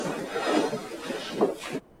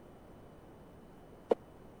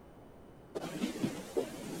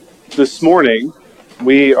This morning,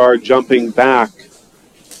 we are jumping back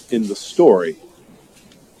in the story.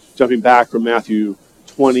 Jumping back from Matthew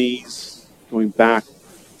 20s, going back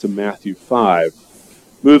to Matthew 5.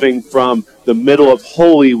 Moving from the middle of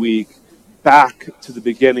Holy Week back to the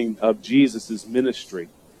beginning of Jesus' ministry.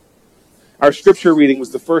 Our scripture reading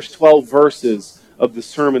was the first 12 verses of the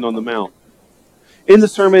Sermon on the Mount. In the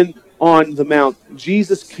Sermon on the Mount,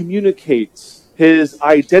 Jesus communicates his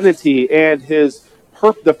identity and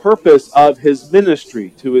the purpose of his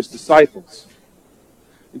ministry to his disciples.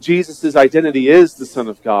 Jesus' identity is the Son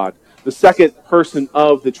of God, the second person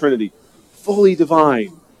of the Trinity, fully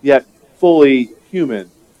divine, yet fully human,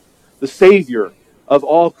 the Savior of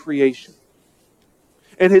all creation.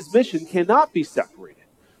 And his mission cannot be separated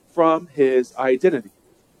from his identity,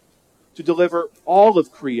 to deliver all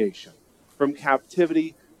of creation from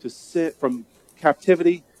captivity to sin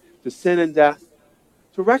and death,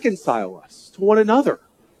 to reconcile us to one another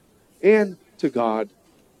and to God,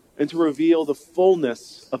 and to reveal the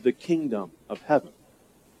fullness of the kingdom of heaven.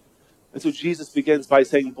 And so Jesus begins by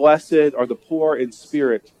saying, "Blessed are the poor in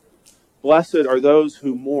spirit. Blessed are those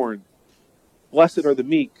who mourn. Blessed are the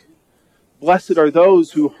meek. Blessed are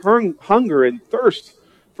those who hunger and thirst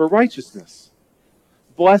for righteousness.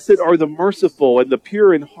 Blessed are the merciful and the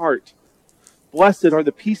pure in heart. Blessed are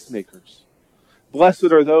the peacemakers.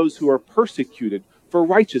 Blessed are those who are persecuted for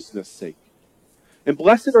righteousness' sake. And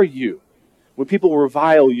blessed are you when people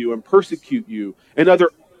revile you and persecute you and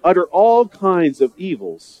utter all kinds of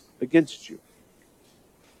evils against you."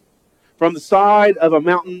 From the side of a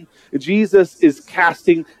mountain, Jesus is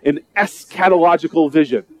casting an eschatological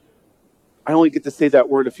vision. I only get to say that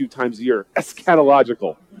word a few times a year.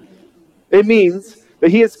 Eschatological. It means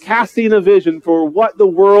that he is casting a vision for what the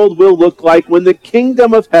world will look like when the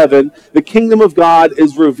kingdom of heaven, the kingdom of God,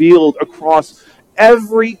 is revealed across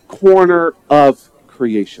every corner of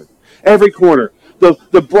creation. Every corner.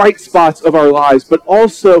 The bright spots of our lives, but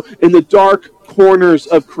also in the dark corners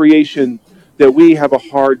of creation that we have a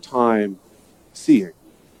hard time seeing.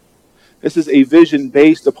 This is a vision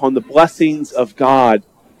based upon the blessings of God,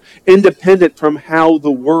 independent from how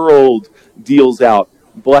the world deals out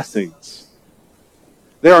blessings.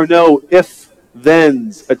 There are no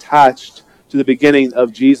if-thens attached to the beginning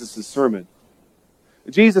of Jesus' sermon.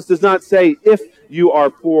 Jesus does not say, if you are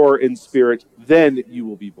poor in spirit, then you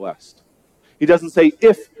will be blessed. He doesn't say,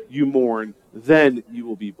 if you mourn, then you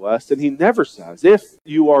will be blessed. And he never says, if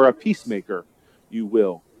you are a peacemaker, you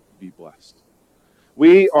will be blessed.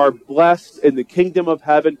 We are blessed in the kingdom of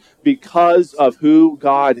heaven because of who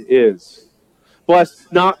God is.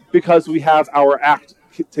 Blessed not because we have our act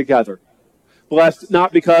together. Blessed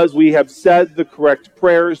not because we have said the correct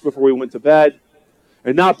prayers before we went to bed.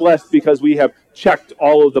 And not blessed because we have checked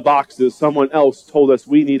all of the boxes someone else told us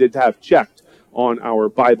we needed to have checked on our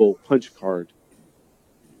Bible punch card.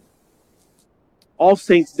 All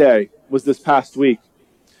Saints' Day was this past week.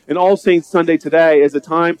 And All Saints Sunday today is a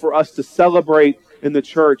time for us to celebrate in the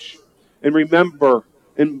church and remember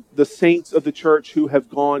in the saints of the church who have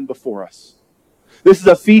gone before us. This is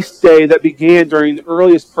a feast day that began during the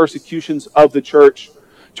earliest persecutions of the church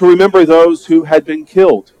to remember those who had been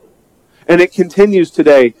killed. And it continues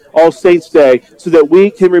today, All Saints' Day, so that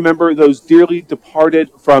we can remember those dearly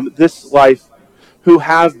departed from this life who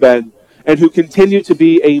have been and who continue to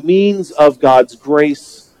be a means of God's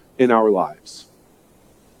grace in our lives.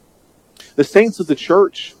 The saints of the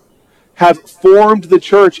church have formed the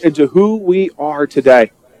church into who we are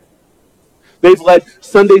today. They've led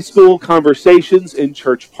Sunday school conversations in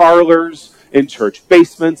church parlors, in church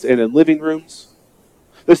basements, and in living rooms.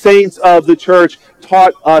 The saints of the church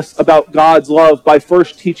taught us about God's love by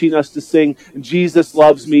first teaching us to sing, "Jesus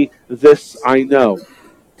loves me, this I know."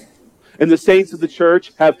 And the saints of the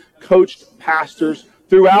church have coached pastors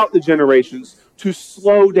throughout the generations to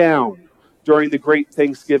slow down during the great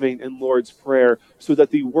Thanksgiving and Lord's Prayer so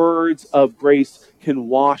that the words of grace can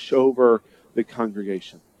wash over the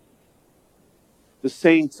congregation. The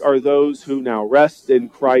saints are those who now rest in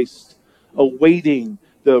Christ, awaiting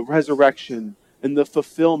the resurrection and the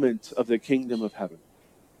fulfillment of the kingdom of heaven.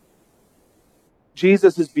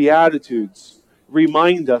 Jesus' Beatitudes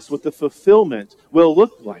remind us what the fulfillment will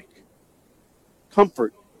look like.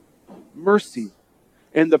 Comfort, mercy,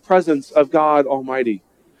 and the presence of God Almighty,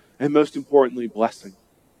 and most importantly, blessing.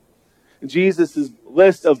 Jesus'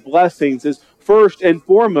 list of blessings is first and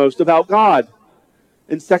foremost about God,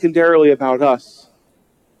 and secondarily about us.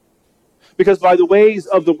 Because by the ways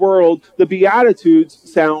of the world, the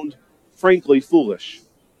Beatitudes sound frankly foolish.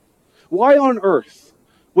 Why on earth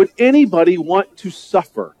would anybody want to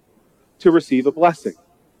suffer to receive a blessing?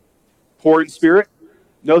 Poor in spirit?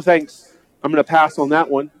 No thanks. I'm going to pass on that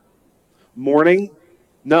one. Mourning?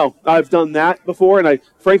 No, I've done that before, and I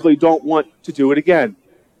frankly don't want to do it again.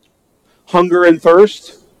 Hunger and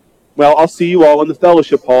thirst? Well, I'll see you all in the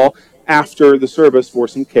fellowship hall after the service for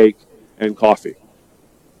some cake and coffee.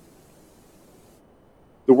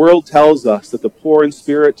 The world tells us that the poor in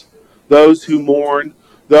spirit, those who mourn,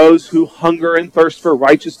 those who hunger and thirst for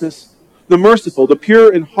righteousness, the merciful, the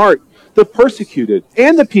pure in heart, the persecuted,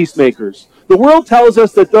 and the peacemakers, the world tells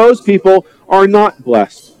us that those people are not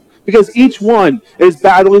blessed because each one is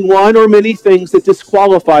battling one or many things that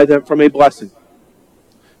disqualify them from a blessing.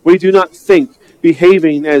 We do not think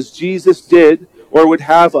behaving as Jesus did or would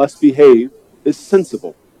have us behave is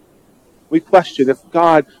sensible. We question if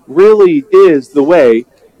God really is the way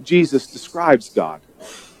Jesus describes God.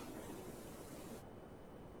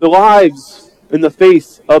 The lives and the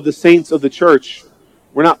faith of the saints of the church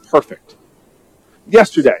were not perfect.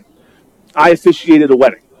 Yesterday, I officiated a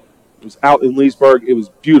wedding. It was out in Leesburg. It was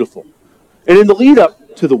beautiful. And in the lead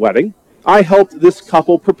up to the wedding, I helped this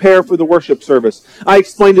couple prepare for the worship service. I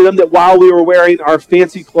explained to them that while we were wearing our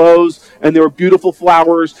fancy clothes and there were beautiful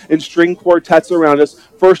flowers and string quartets around us,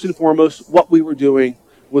 first and foremost, what we were doing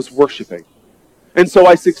was worshiping. And so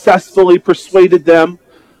I successfully persuaded them,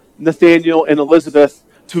 Nathaniel and Elizabeth,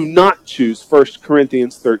 to not choose 1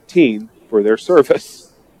 Corinthians 13 for their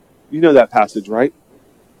service. You know that passage, right?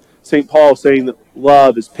 St. Paul saying that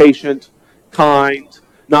love is patient, kind,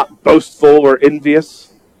 not boastful or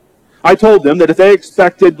envious. I told them that if they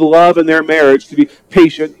expected love in their marriage to be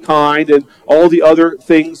patient, kind, and all the other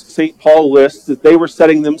things St. Paul lists, that they were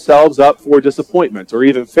setting themselves up for disappointment or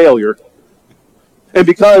even failure. And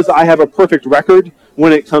because I have a perfect record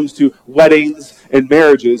when it comes to weddings and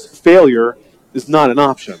marriages, failure is not an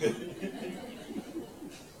option.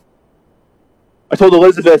 I told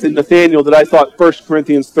Elizabeth and Nathaniel that I thought 1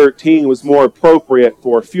 Corinthians 13 was more appropriate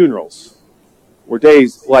for funerals or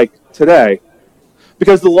days like today,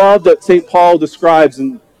 because the love that St. Paul describes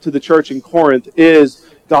to the church in Corinth is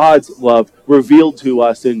God's love revealed to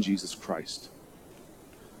us in Jesus Christ.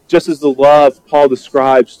 Just as the love Paul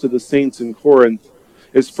describes to the saints in Corinth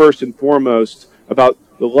is first and foremost about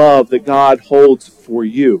the love that God holds for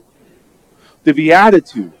you. The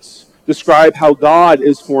Beatitudes describe how God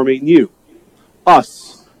is forming you,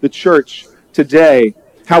 us, the church, today,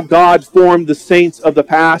 how God formed the saints of the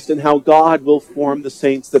past and how God will form the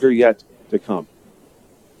saints that are yet to come.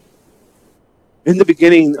 In the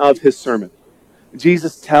beginning of his sermon,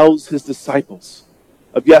 Jesus tells his disciples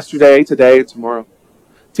of yesterday, today, and tomorrow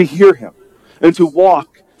to hear him and to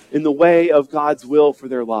walk in the way of God's will for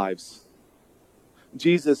their lives.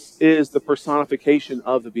 Jesus is the personification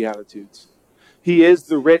of the Beatitudes. He is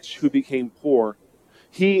the rich who became poor.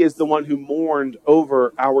 He is the one who mourned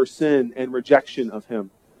over our sin and rejection of him.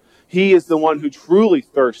 He is the one who truly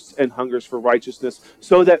thirsts and hungers for righteousness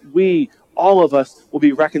so that we, all of us, will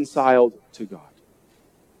be reconciled to God.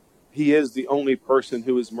 He is the only person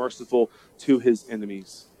who is merciful to his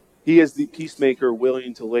enemies. He is the peacemaker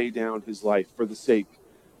willing to lay down his life for the sake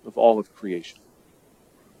of all of creation.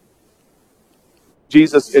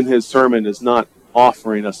 Jesus in his sermon is not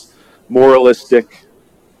offering us moralistic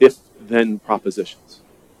if-then propositions.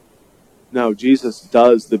 No, Jesus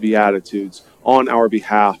does the Beatitudes on our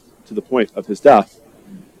behalf to the point of his death.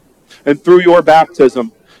 And through your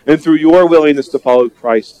baptism, and through your willingness to follow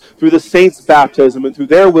Christ, through the saints' baptism, and through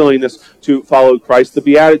their willingness to follow Christ, the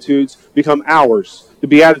Beatitudes become ours. The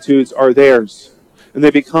Beatitudes are theirs. And they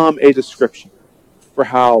become a description for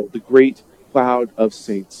how the great cloud of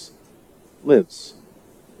saints lives.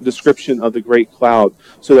 A description of the great cloud,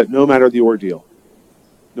 so that no matter the ordeal,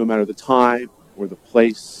 no matter the time or the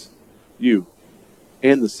place, you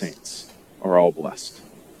and the saints are all blessed.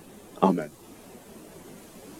 Amen.